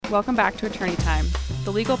Welcome back to Attorney Time,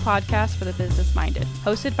 the legal podcast for the business-minded,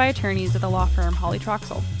 hosted by attorneys at the law firm Hawley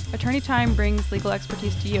Troxell. Attorney Time brings legal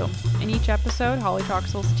expertise to you. In each episode, Hawley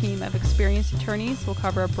Troxell's team of experienced attorneys will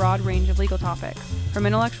cover a broad range of legal topics, from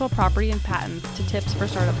intellectual property and patents to tips for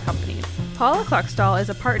startup companies. Paula Kluckstall is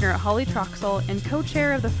a partner at Hawley Troxell and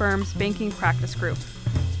co-chair of the firm's banking practice group.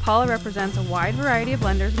 Paula represents a wide variety of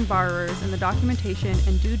lenders and borrowers in the documentation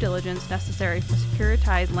and due diligence necessary for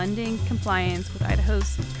securitized lending compliance with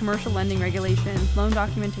Idaho's commercial lending regulations, loan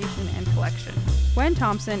documentation, and collection. Gwen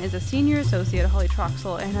Thompson is a senior associate at Hawley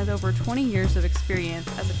Troxell and has over 20 years of experience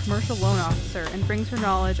as a commercial loan officer and brings her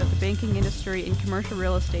knowledge of the banking industry and commercial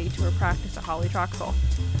real estate to her practice at Hawley Troxell.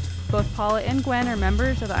 Both Paula and Gwen are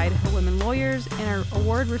members of the Idaho Women Lawyers and are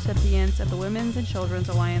award recipients of the Women's and Children's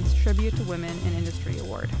Alliance Tribute to Women in Industry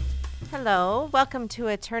Award. Hello, welcome to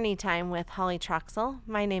Attorney Time with Hawley Troxell.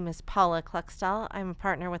 My name is Paula Kluckstall. I'm a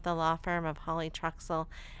partner with the law firm of Hawley Troxell,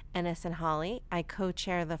 Ennis & Hawley. I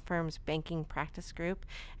co-chair the firm's banking practice group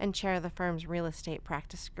and chair the firm's real estate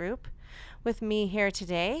practice group. With me here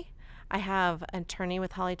today, I have an attorney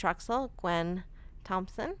with Hawley Troxell, Gwen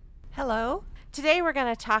Thompson. Hello. Today we're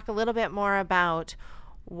going to talk a little bit more about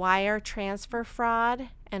wire transfer fraud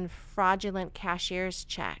and fraudulent cashier's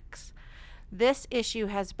checks. This issue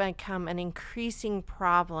has become an increasing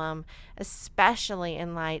problem, especially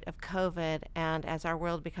in light of COVID and as our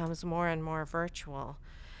world becomes more and more virtual.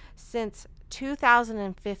 Since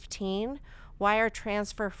 2015, wire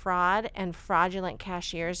transfer fraud and fraudulent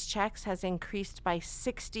cashier's checks has increased by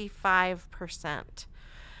 65%.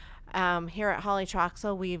 Here at Hawley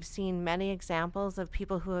Troxell, we've seen many examples of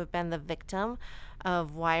people who have been the victim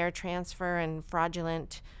of wire transfer and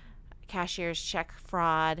fraudulent cashier's check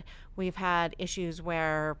fraud. We've had issues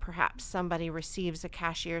where perhaps somebody receives a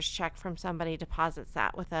cashier's check from somebody, deposits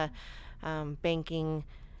that with a banking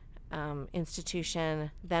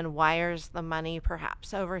institution, then wires the money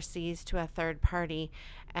perhaps overseas to a third party,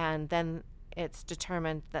 and then it's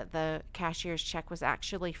determined that the cashier's check was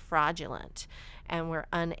actually fraudulent and we're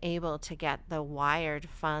unable to get the wired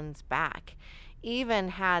funds back. Even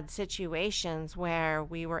had situations where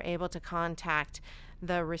we were able to contact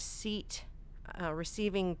the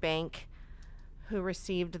receiving bank who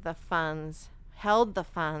received the funds, held the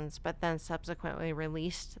funds, but then subsequently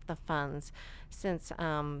released the funds, since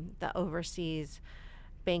the overseas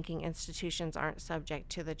banking institutions aren't subject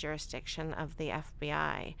to the jurisdiction of the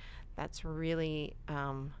FBI. That's really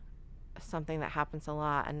something that happens a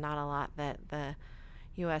lot, and not a lot that the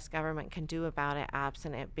U.S. government can do about it,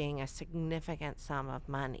 absent it being a significant sum of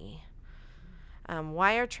money.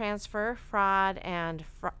 Wire transfer fraud and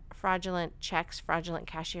fraudulent checks, fraudulent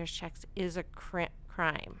cashier's checks, is a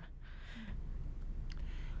crime.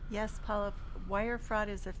 Yes, Paula, wire fraud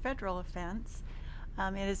is a federal offense.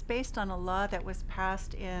 It is based on a law that was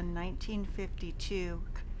passed in 1952,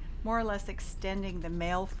 more or less extending the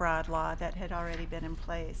mail fraud law that had already been in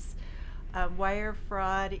place. Wire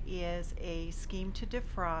fraud is a scheme to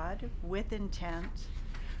defraud with intent,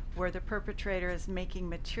 where the perpetrator is making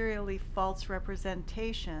materially false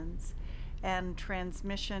representations and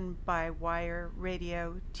transmission by wire,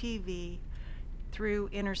 radio, TV through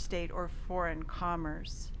interstate or foreign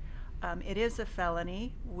commerce. It is a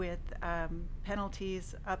felony with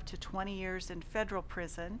penalties up to 20 years in federal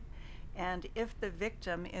prison. And if the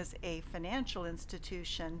victim is a financial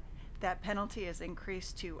institution, that penalty is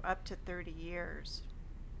increased to up to 30 years.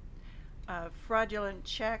 Fraudulent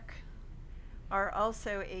check are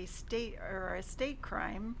also a state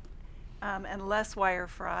crime, unless wire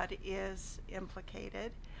fraud is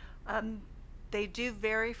implicated. They do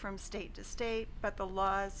vary from state to state, but the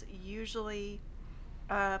laws usually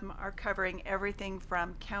are covering everything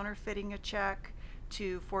from counterfeiting a check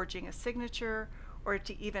to forging a signature, or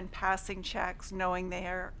to even passing checks knowing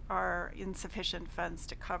there are insufficient funds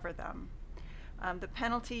to cover them. The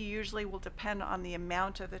penalty usually will depend on the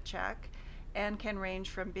amount of the check and can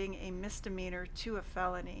range from being a misdemeanor to a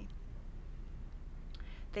felony.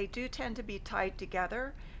 They do tend to be tied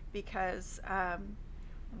together because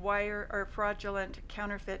wire or fraudulent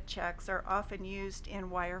counterfeit checks are often used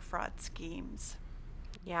in wire fraud schemes.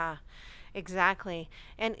 Yeah, exactly.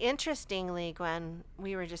 And interestingly, Gwen,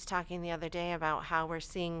 we were just talking the other day about how we're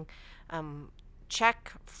seeing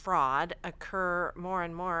check fraud occur more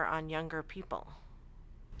and more on younger people.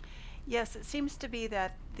 Yes, it seems to be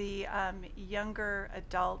that the younger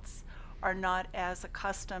adults are not as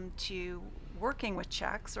accustomed to working with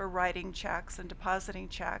checks or writing checks and depositing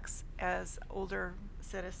checks as older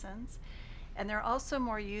citizens. And they're also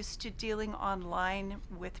more used to dealing online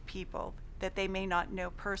with people that they may not know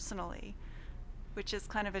personally, which is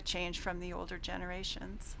kind of a change from the older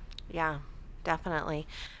generations. Yeah, definitely.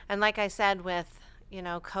 And like I said, with,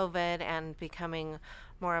 COVID and becoming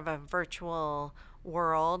more of a virtual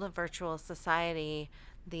world, a virtual society,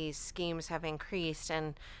 these schemes have increased.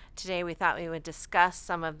 And today we thought we would discuss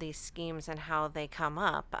some of these schemes and how they come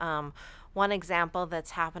up. One example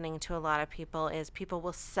that's happening to a lot of people is people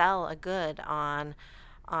will sell a good on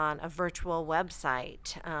a virtual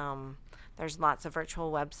website. There's lots of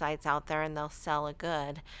virtual websites out there, and they'll sell a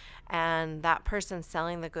good. And that person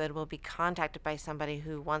selling the good will be contacted by somebody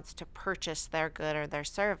who wants to purchase their good or their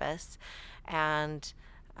service, and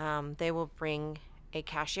they will bring a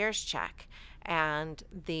cashier's check, and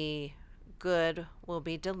the good will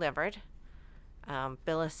be delivered.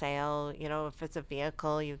 Bill of sale, if it's a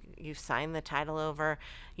vehicle, you sign the title over,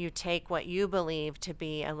 you take what you believe to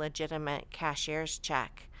be a legitimate cashier's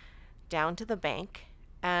check down to the bank.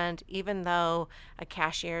 And even though a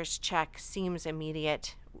cashier's check seems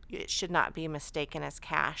immediate, it should not be mistaken as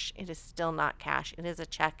cash. It is still not cash. It is a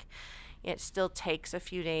check. It still takes a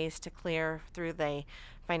few days to clear through the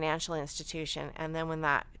financial institution. And then when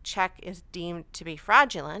that check is deemed to be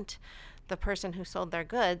fraudulent, the person who sold their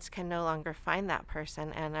goods can no longer find that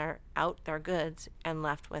person and are out their goods and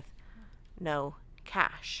left with no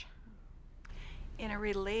cash. In a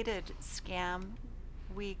related scam,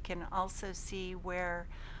 we can also see where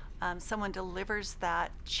someone delivers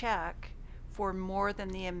that check for more than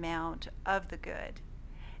the amount of the good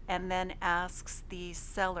and then asks the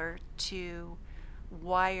seller to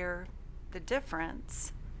wire the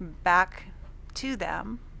difference back to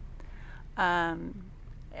them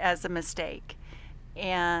as a mistake.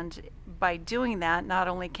 And by doing that, not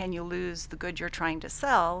only can you lose the good you're trying to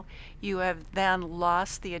sell, you have then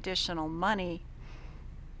lost the additional money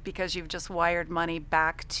because you've just wired money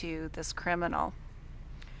back to this criminal.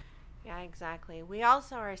 Yeah, exactly. We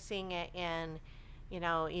also are seeing it in,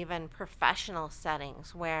 even professional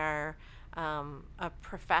settings where a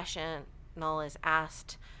professional is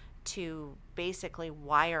asked to basically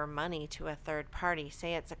wire money to a third party.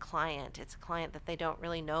 Say it's a client that they don't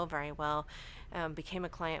really know very well, became a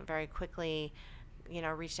client very quickly,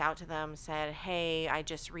 reached out to them, said, hey, I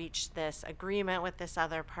just reached this agreement with this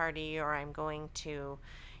other party, or I'm going to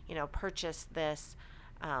purchase this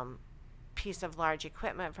piece of large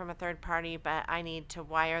equipment from a third party, but I need to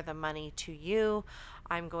wire the money to you.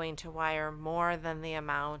 I'm going to wire more than the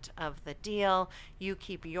amount of the deal. You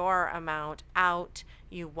keep your amount out.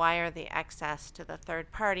 You wire the excess to the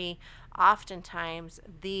third party. Oftentimes,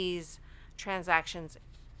 these transactions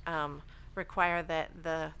require that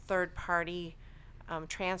the third party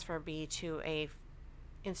transfer be to a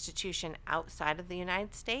institution outside of the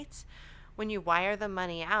United States. When you wire the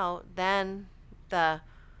money out, then the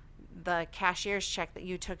cashier's check that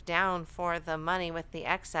you took down for the money with the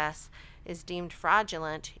excess is deemed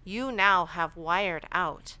fraudulent. You now have wired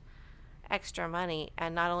out extra money,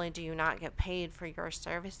 and not only do you not get paid for your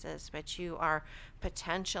services, but you are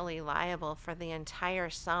potentially liable for the entire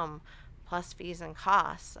sum plus fees and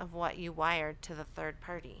costs of what you wired to the third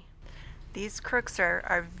party. These crooks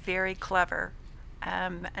are very clever.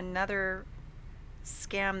 Another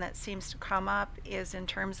scam that seems to come up is in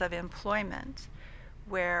terms of employment,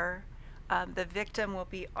 where the victim will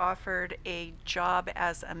be offered a job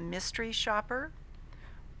as a mystery shopper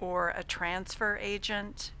or a transfer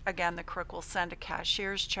agent. Again, the crook will send a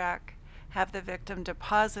cashier's check, have the victim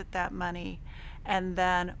deposit that money, and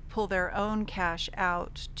then pull their own cash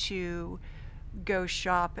out to go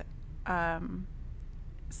shop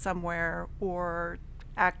somewhere or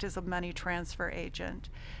act as a money transfer agent.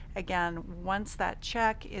 Again, once that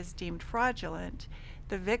check is deemed fraudulent,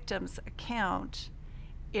 the victim's account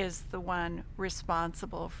is the one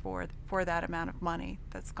responsible for that amount of money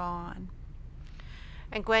that's gone.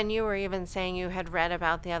 And Gwen, you were even saying you had read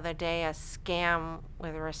about the other day a scam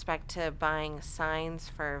with respect to buying signs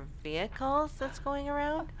for vehicles that's going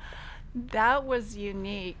around. That was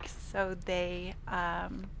unique. So the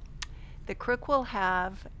crook will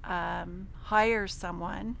have hire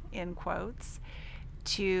someone, in quotes,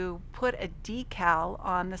 to put a decal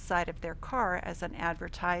on the side of their car as an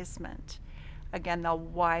advertisement. Again,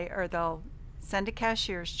 they'll send a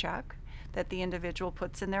cashier's check that the individual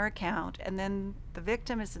puts in their account, and then the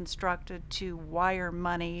victim is instructed to wire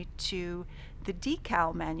money to the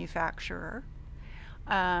decal manufacturer,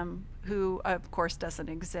 who of course doesn't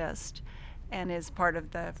exist and is part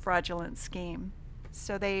of the fraudulent scheme.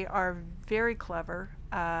 So they are very clever.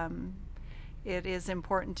 It is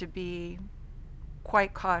important to be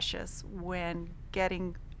quite cautious when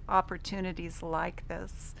getting opportunities like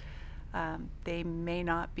this. They may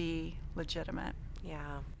not be legitimate.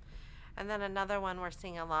 Yeah. And then another one we're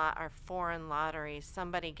seeing a lot are foreign lotteries.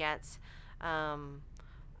 Somebody gets a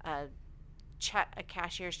a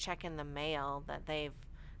cashier's check in the mail that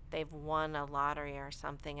they've won a lottery or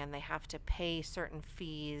something, and they have to pay certain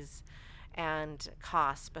fees and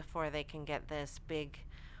costs before they can get this big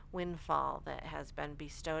windfall that has been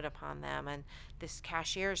bestowed upon them. And this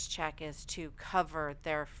cashier's check is to cover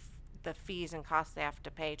the fees and costs they have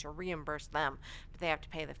to pay, to reimburse them, but they have to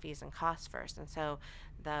pay the fees and costs first. And so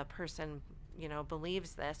the person,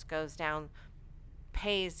 believes this, goes down,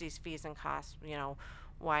 pays these fees and costs,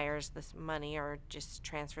 wires this money or just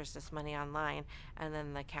transfers this money online, and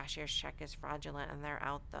then the cashier's check is fraudulent and they're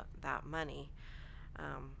out that money.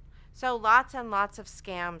 So lots and lots of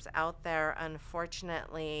scams out there,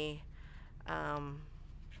 unfortunately,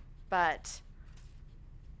 but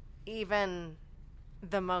even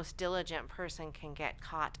the most diligent person can get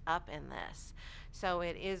caught up in this. So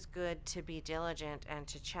it is good to be diligent and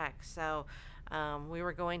to check. So we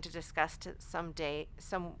were going to discuss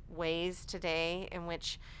some ways today in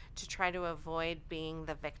which to try to avoid being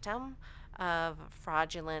the victim of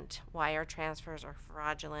fraudulent wire transfers or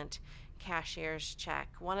fraudulent cashier's check.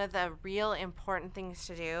 One of the real important things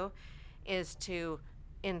to do is to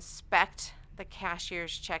inspect the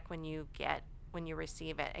cashier's check when you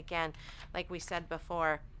receive it. Again, like we said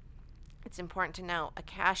before, it's important to know a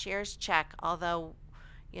cashier's check, although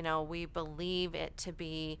we believe it to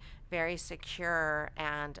be very secure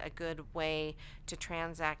and a good way to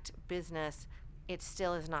transact business, it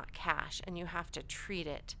still is not cash, and you have to treat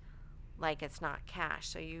it like it's not cash.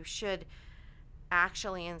 So you should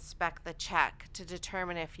actually inspect the check to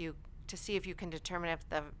see if you can determine if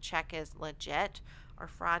the check is legit or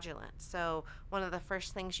fraudulent. So one of the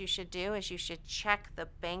first things you should do is you should check the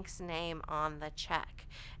bank's name on the check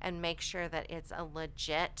and make sure that it's a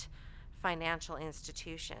legit financial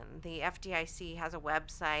institution. The FDIC has a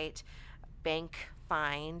website, Bank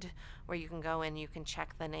Find, where you can go and you can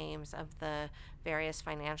check the names of the various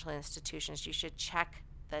financial institutions. You should check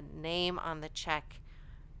the name on the check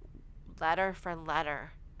letter for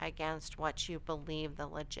letter against what you believe the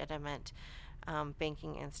legitimate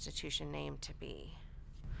banking institution name to be.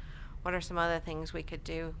 What are some other things we could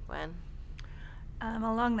do, Gwen?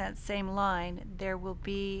 Along that same line, there will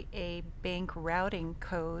be a bank routing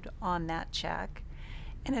code on that check,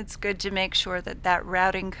 and it's good to make sure that that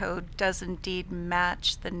routing code does indeed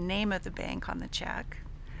match the name of the bank on the check.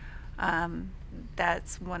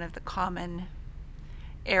 That's one of the common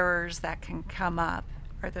errors that can come up,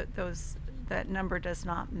 or that number does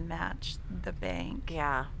not match the bank.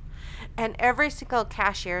 Yeah. And every single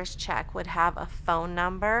cashier's check would have a phone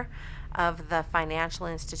number of the financial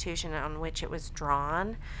institution on which it was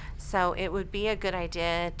drawn. So it would be a good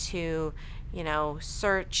idea to,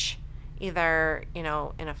 search either, in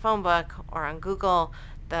a phone book or on Google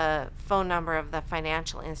the phone number of the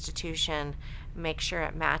financial institution, make sure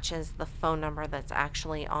it matches the phone number that's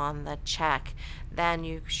actually on the check. Then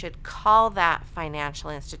you should call that financial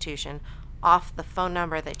institution off the phone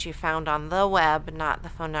number that you found on the web, not the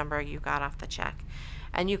phone number you got off the check.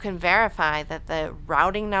 And you can verify that the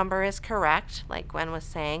routing number is correct, like Gwen was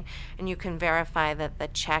saying, and you can verify that the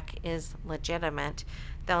check is legitimate.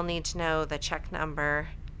 They'll need to know the check number,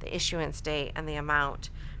 the issuance date, and the amount.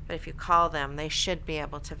 But if you call them, they should be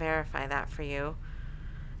able to verify that for you.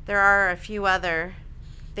 There are a few other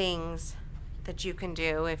things that you can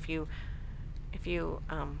do if you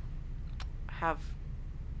have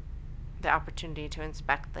the opportunity to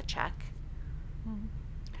inspect the check.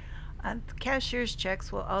 Cashier's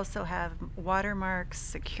checks will also have watermarks,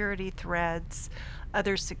 security threads,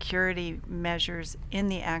 other security measures in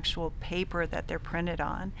the actual paper that they're printed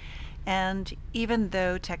on. And even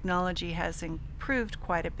though technology has improved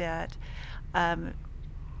quite a bit,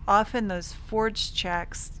 often those forged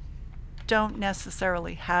checks don't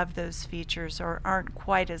necessarily have those features or aren't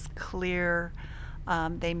quite as clear.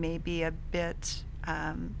 They may be a bit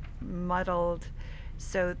muddled.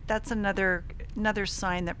 So that's another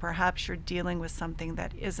sign that perhaps you're dealing with something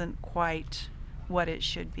that isn't quite what it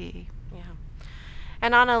should be. Yeah.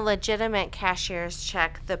 And on a legitimate cashier's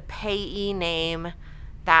check, the payee name,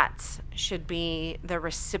 that should be the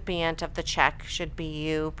recipient of the check, should be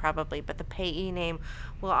you probably, but the payee name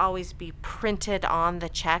will always be printed on the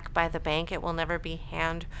check by the bank. It will never be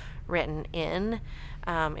handwritten in.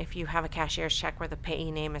 If you have a cashier's check where the payee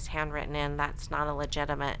name is handwritten in, that's not a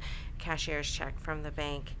legitimate cashier's check from the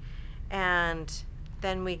bank. And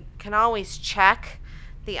then we can always check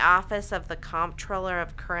the Office of the Comptroller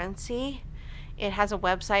of Currency. It has a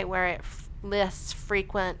website where it lists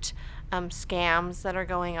frequent scams that are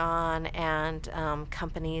going on and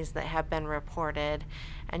companies that have been reported,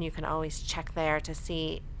 and you can always check there to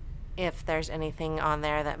see if there's anything on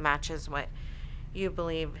there that matches what you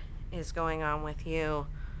believe is going on with you.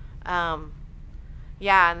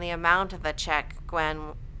 Yeah, and the amount of the check,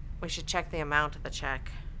 Gwen, we should check the amount of the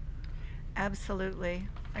check. Absolutely.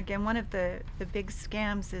 Again, one of the big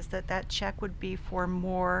scams is that check would be for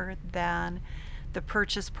more than the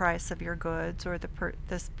purchase price of your goods or the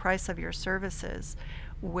price of your services,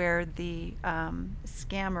 where the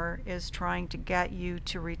scammer is trying to get you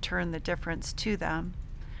to return the difference to them,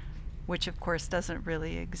 which of course doesn't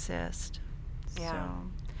really exist. Yeah.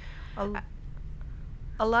 So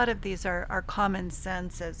a lot of these are common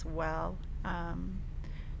sense as well,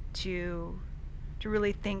 to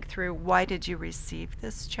really think through, why did you receive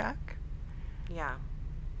this check? Yeah.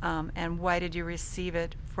 And why did you receive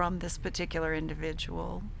it from this particular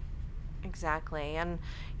individual? Exactly. And,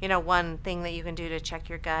 one thing that you can do to check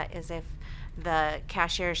your gut is if the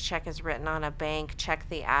cashier's check is written on a bank, check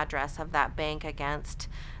the address of that bank against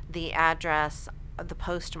the address, the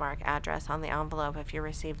postmark address on the envelope if you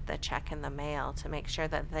received the check in the mail, to make sure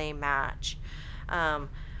that they match. And,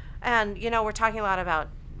 we're talking a lot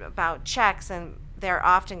about checks, and they're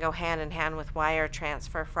often go hand in hand with wire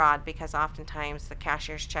transfer fraud, because oftentimes the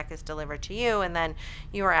cashier's check is delivered to you and then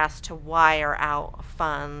you are asked to wire out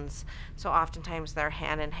funds. So oftentimes they're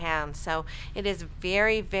hand in hand. So it is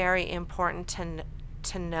very, very important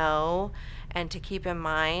to know and to keep in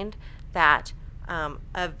mind that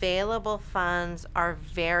available funds are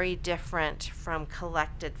very different from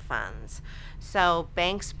collected funds. So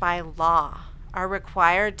banks by law are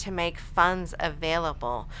required to make funds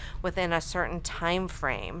available within a certain time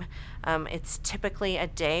frame. It's typically a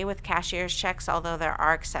day with cashier's checks, although there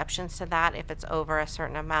are exceptions to that if it's over a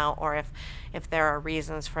certain amount, or if there are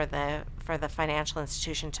reasons for the financial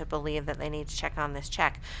institution to believe that they need to check on this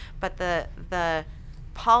check. But the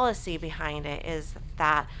policy behind it is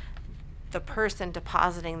that the person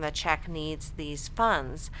depositing the check needs these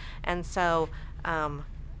funds, and so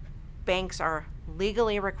banks are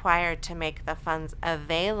legally required to make the funds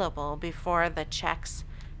available before the checks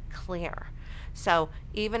clear. So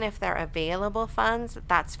even if they're available funds,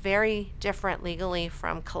 that's very different legally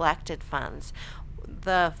from collected funds.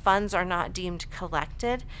 The funds are not deemed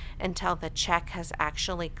collected until the check has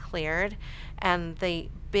actually cleared. And the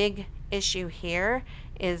big issue here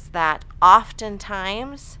is that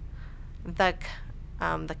oftentimes the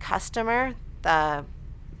customer, the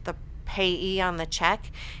payee on the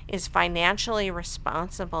check, is financially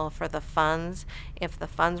responsible for the funds if the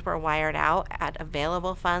funds were wired out at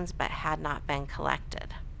available funds but had not been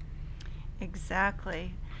collected.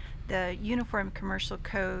 Exactly. The Uniform Commercial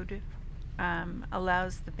Code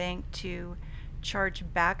allows the bank to charge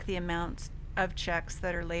back the amounts of checks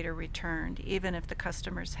that are later returned, even if the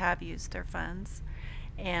customers have used their funds.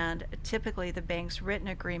 And typically the bank's written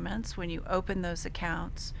agreements, when you open those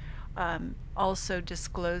accounts, also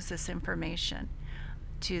disclose this information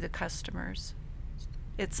to the customers.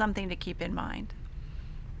 It's something to keep in mind.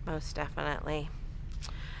 Most definitely.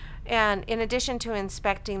 And in addition to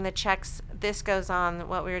inspecting the checks, this goes on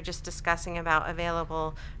what we were just discussing about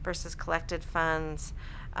available versus collected funds.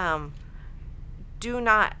 Do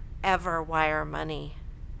not ever wire money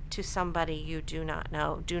to somebody you do not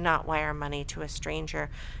know. Do not wire money to a stranger.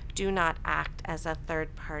 Do not act as a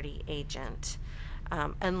third-party agent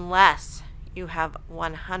unless you have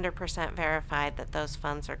 100% verified that those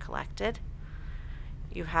funds are collected.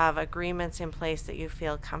 You have agreements in place that you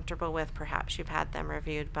feel comfortable with. Perhaps you've had them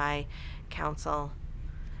reviewed by counsel,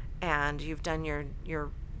 and you've done your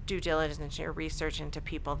due diligence, your research into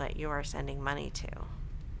people that you are sending money to.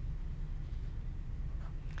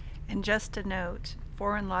 And just a note,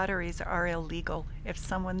 foreign lotteries are illegal. If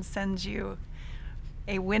someone sends you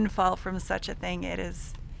a windfall from such a thing, it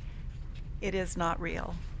is not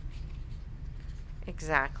real.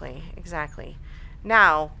 Exactly.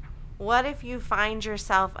 Now, what if you find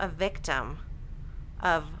yourself a victim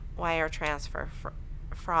of wire transfer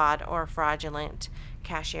fraud or fraudulent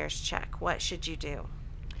cashier's check? What should you do?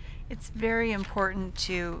 It's very important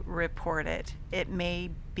to report it. It may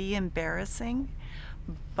be embarrassing,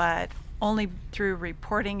 but only through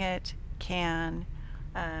reporting it can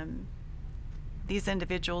these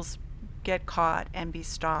individuals get caught and be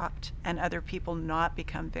stopped, and other people not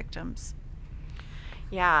become victims.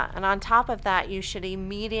 Yeah, and on top of that, you should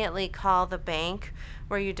immediately call the bank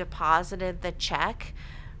where you deposited the check.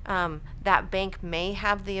 That bank may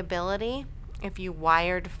have the ability, if you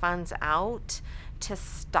wired funds out, to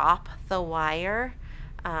stop the wire.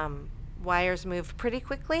 Wires move pretty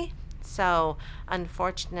quickly, so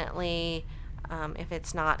unfortunately, if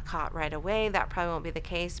it's not caught right away, that probably won't be the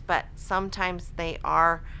case, but sometimes they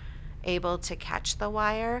are able to catch the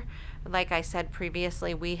wire. Like I said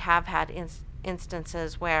previously, we have had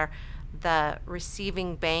instances where the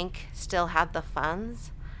receiving bank still had the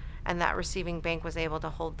funds, and that receiving bank was able to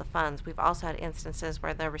hold the funds. We've also had instances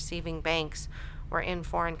where the receiving banks were in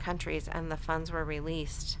foreign countries and the funds were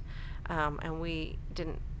released, and we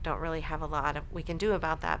don't really have a lot of we can do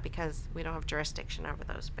about that because we don't have jurisdiction over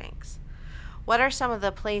those banks. What are some of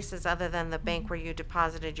the places other than the bank where you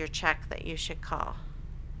deposited your check that you should call?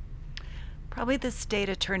 Probably the State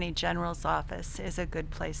Attorney General's office is a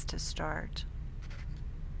good place to start.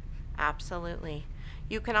 Absolutely.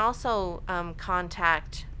 You can also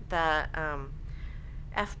contact the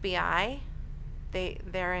FBI.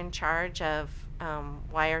 They're in charge of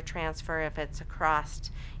wire transfer if it's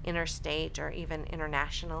across interstate or even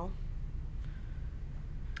international.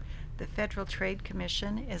 The Federal Trade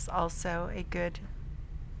Commission is also a good.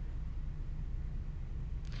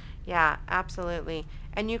 Yeah, absolutely.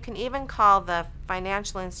 And you can even call the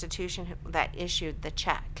financial institution that issued the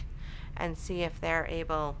check and see if they're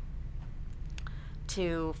able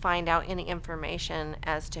to find out any information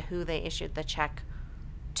as to who they issued the check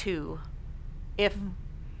to, if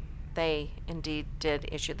they indeed did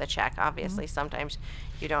issue the check. Obviously, sometimes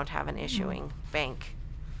you don't have an issuing bank.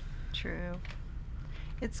 True.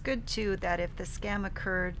 It's good, too, that if the scam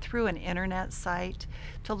occurred through an internet site,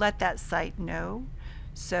 to let that site know,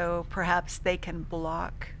 so perhaps they can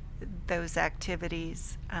block those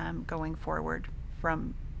activities going forward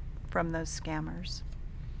from those scammers.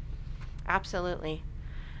 Absolutely.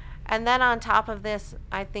 And then on top of this,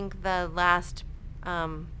 I think the last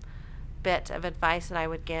bit of advice that I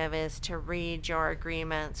would give is to read your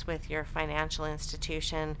agreements with your financial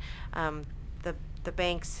institution. The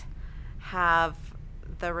banks have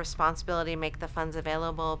the responsibility to make the funds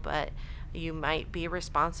available, but you might be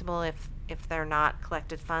responsible if they're not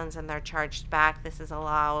collected funds and they're charged back. This is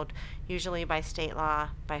allowed usually by state law,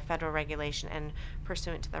 by federal regulation, and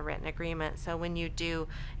pursuant to the written agreement. So when you do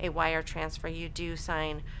a wire transfer, you do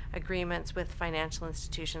sign agreements with financial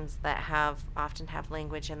institutions that often have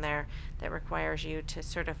language in there that requires you to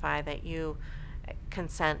certify that you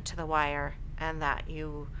consent to the wire and that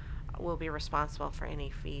you will be responsible for any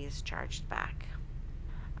fees charged back.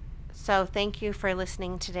 So thank you for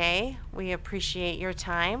listening today. We appreciate your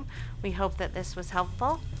time. We hope that this was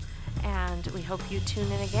helpful, and we hope you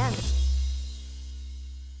tune in again.